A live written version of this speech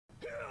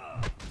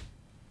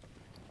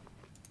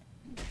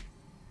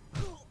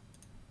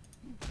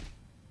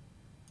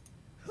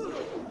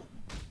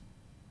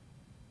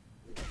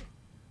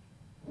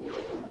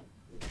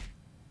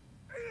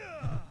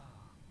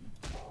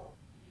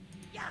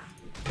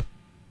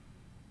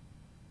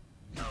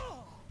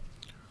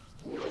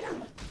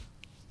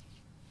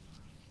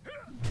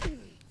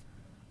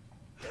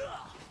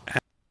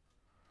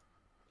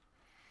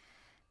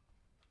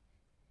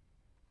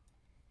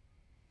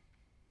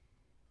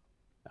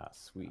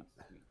Sweet.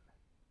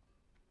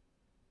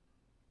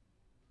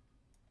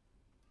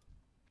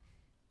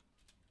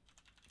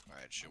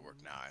 Alright, it should work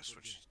now. I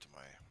switched to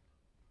my...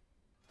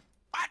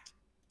 What?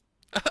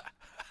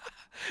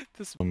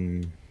 This. Oh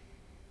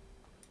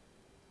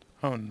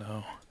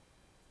no.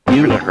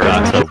 You would ever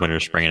ask the winter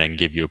spring and I can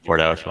give you a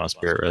port out if you want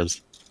spirit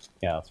res.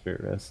 Yeah, I'll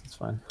spirit rest. It's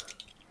fine.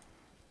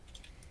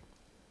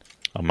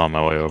 I'm on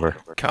my way over.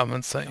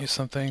 Calvin sent you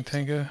something,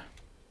 Tango.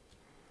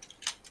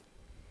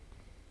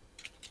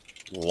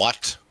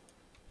 What?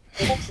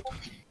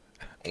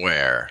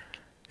 Where?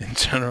 In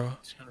general.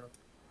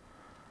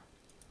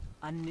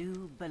 A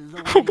new belonging.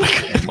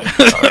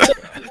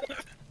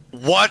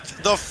 What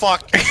the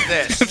fuck is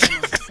this?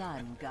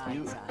 Sun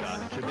guides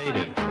us.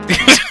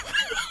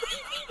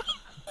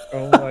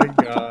 Oh my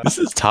god. This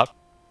is top.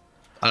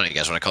 I don't know, you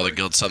guys want to call the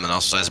guild something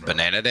else besides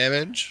banana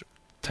damage?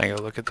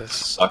 Tango, look at this.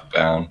 Suck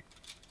down.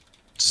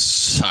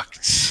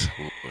 Sucked.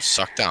 Ooh,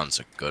 suck down's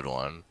a good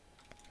one.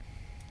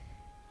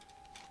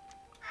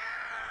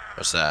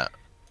 What's that?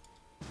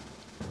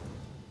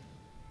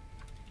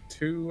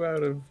 2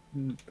 out of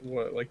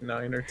what, like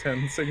 9 or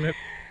 10 signet.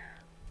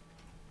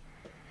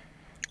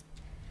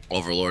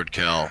 Overlord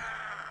kill.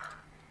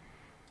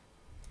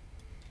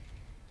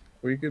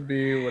 We could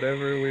be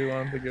whatever we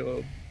want the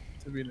guild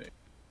to be named.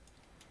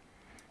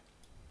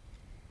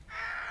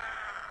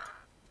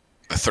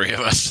 The three of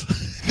us.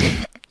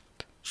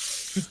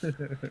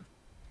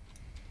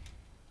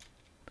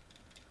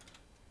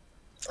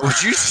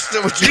 Would you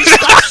stop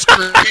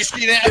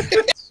screeching at me?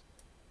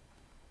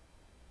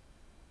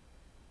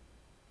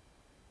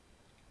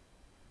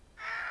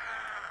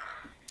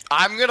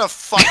 I'm gonna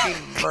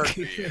fucking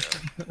murder you.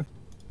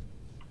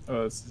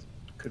 Oh, this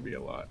could be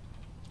a lot.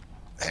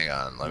 Hang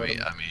on, let me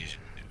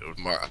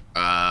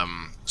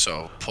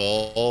so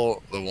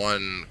pull the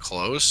one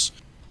close.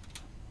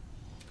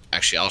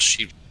 Actually, I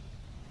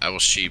will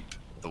sheep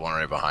the one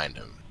right behind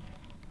him.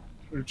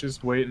 Or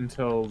just wait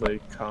until they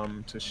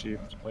come to sheep.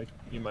 Like,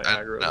 you might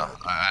aggro No, them.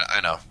 I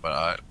know, but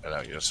I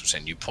know, you know what I'm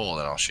saying. You pull,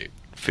 then I'll sheep.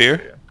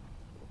 Fear?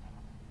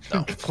 Yeah.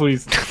 No.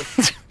 Please.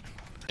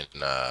 In,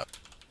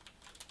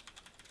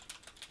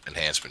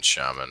 enhancement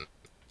shaman.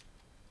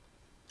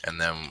 And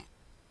then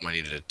we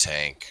needed a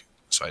tank,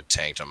 so I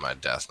tanked on my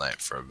death knight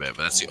for a bit,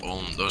 but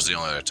those are the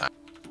only other times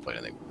I played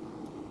anything.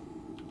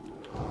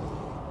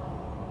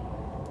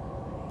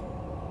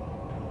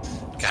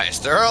 Guys,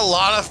 there are a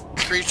lot of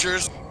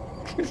creatures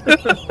between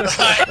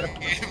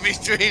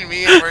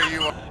me and where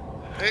you are.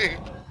 Hey.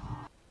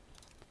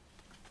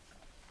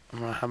 I'm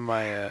gonna have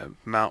my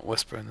Mount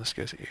Whisper in this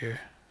guy's ear.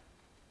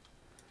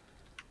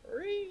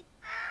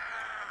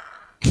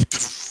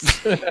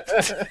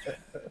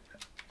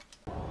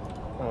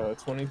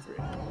 23.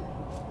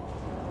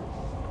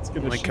 Let's get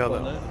a Only sheep kill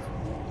on them.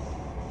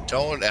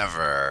 Don't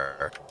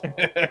ever,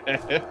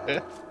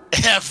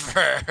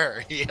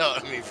 ever yell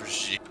at me for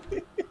sheep.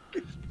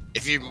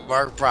 If you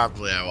mark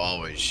properly, I will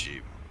always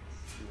sheep.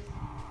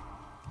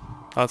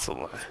 That's a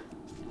lie.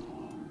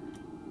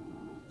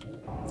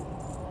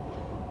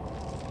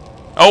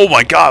 Oh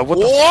my god, what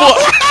the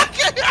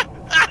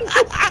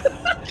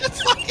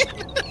fuck?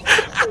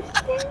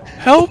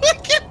 Help!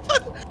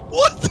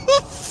 What the fuck?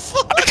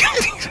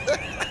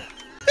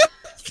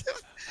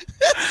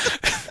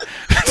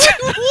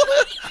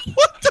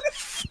 What the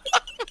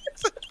fuck?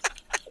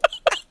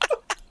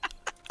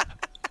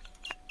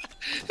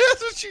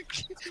 That's what you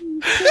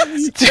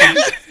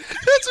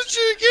That's what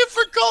you get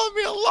for calling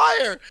me a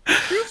liar.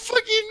 You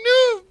fucking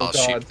noob. I'll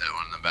sheep that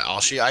one in the back.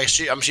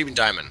 I'm sheeping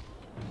diamond.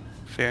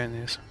 Fear in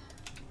these.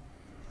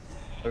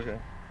 Okay.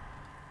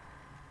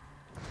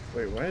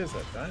 Wait, why is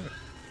that diamond?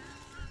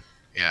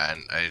 Yeah,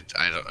 and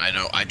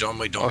I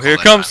normally don't. Oh, call here it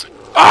that comes!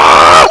 diamond.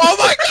 Ah! Oh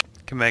my god!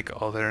 Can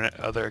make all their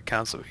other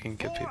accounts so we can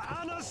get people.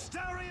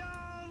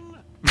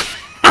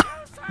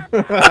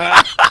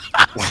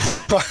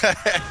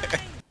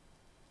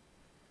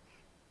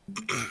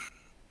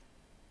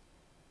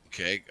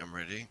 Okay, I'm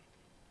ready.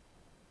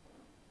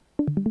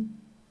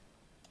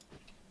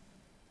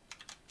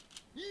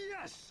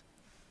 Yes.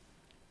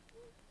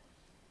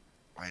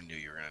 I knew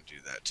you were gonna do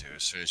that too.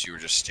 As soon as you were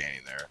just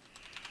standing there,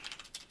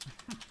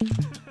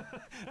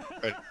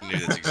 I knew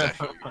that's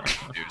exactly what you were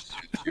gonna do. As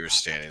soon as you were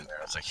standing there,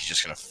 I was like, he's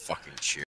just gonna fucking cheer.